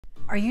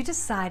Are you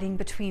deciding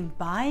between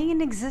buying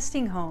an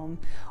existing home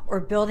or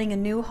building a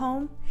new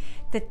home?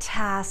 The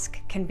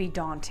task can be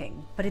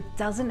daunting, but it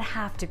doesn't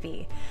have to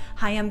be.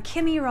 Hi, I'm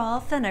Kimmy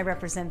Rolph and I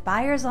represent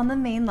buyers on the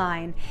main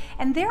line,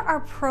 and there are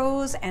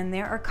pros and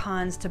there are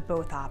cons to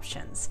both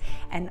options.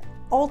 And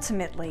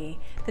ultimately,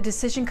 the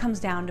decision comes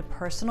down to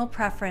personal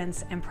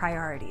preference and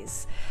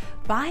priorities.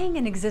 Buying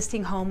an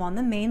existing home on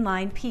the main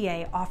line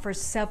PA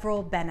offers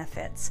several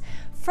benefits.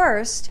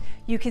 First,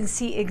 you can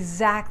see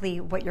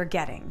exactly what you're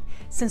getting,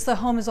 since the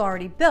home is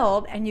already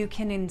built and you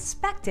can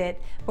inspect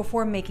it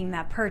before making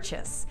that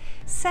purchase.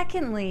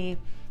 Secondly,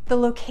 the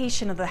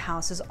location of the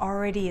house is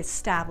already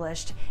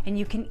established and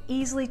you can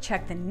easily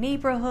check the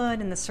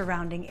neighborhood and the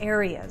surrounding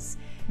areas.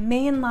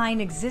 Mainline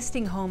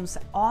existing homes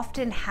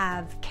often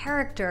have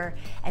character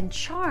and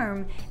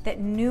charm that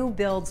new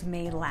builds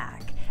may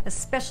lack,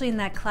 especially in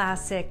that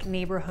classic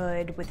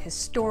neighborhood with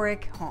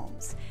historic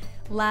homes.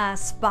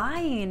 Last,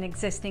 buying an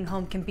existing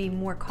home can be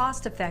more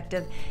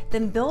cost-effective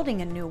than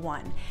building a new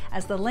one,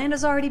 as the land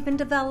has already been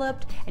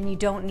developed and you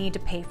don't need to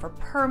pay for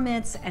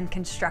permits and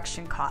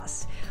construction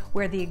costs.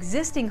 Where the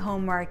existing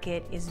home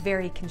market is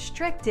very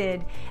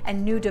constricted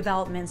and new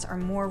developments are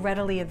more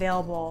readily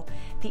available,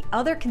 the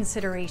other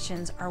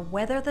considerations are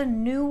whether the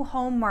new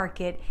home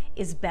market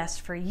is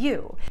best for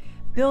you.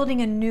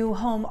 Building a new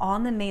home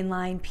on the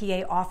mainline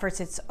PA offers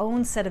its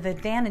own set of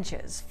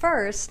advantages.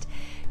 First,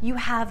 you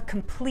have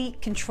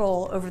complete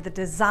control over the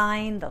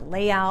design, the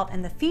layout,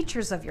 and the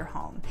features of your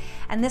home.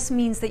 And this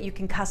means that you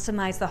can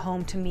customize the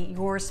home to meet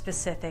your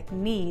specific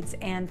needs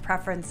and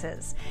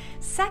preferences.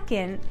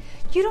 Second,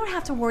 you don't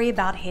have to worry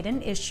about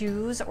hidden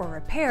issues or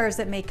repairs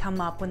that may come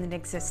up with an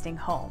existing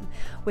home,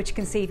 which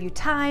can save you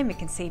time, it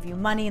can save you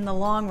money in the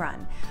long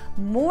run.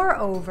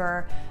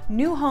 Moreover,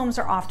 new homes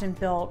are often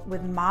built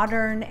with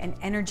modern and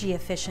energy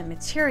efficient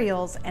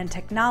materials and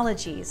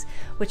technologies,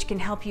 which can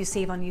help you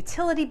save on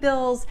utility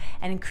bills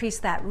and increase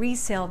that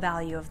resale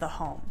value of the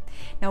home.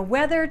 Now,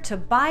 whether to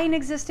buy an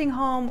existing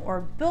home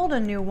or build a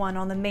new one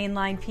on the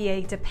mainline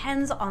PA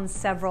depends on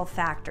several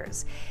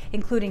factors,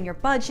 including your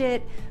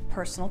budget,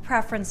 personal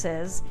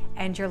preferences,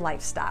 and your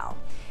lifestyle.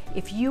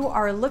 If you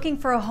are looking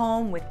for a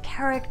home with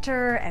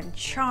character and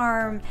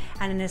charm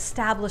and an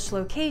established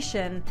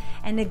location,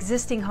 an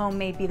existing home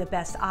may be the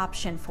best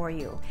option for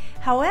you.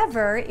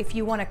 However, if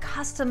you want a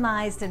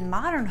customized and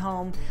modern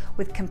home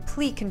with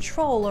complete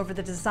control over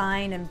the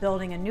design, and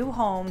building a new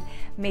home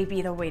may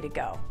be the way to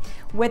go.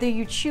 Whether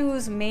you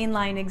choose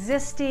mainline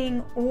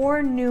existing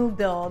or new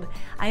build,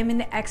 I am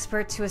an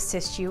expert to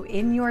assist you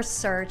in your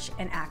search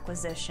and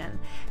acquisition.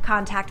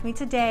 Contact me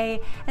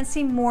today and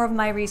see more of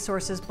my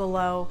resources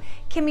below.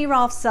 Kimmy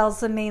Rolph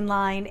sells the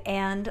mainline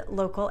and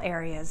local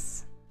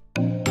areas.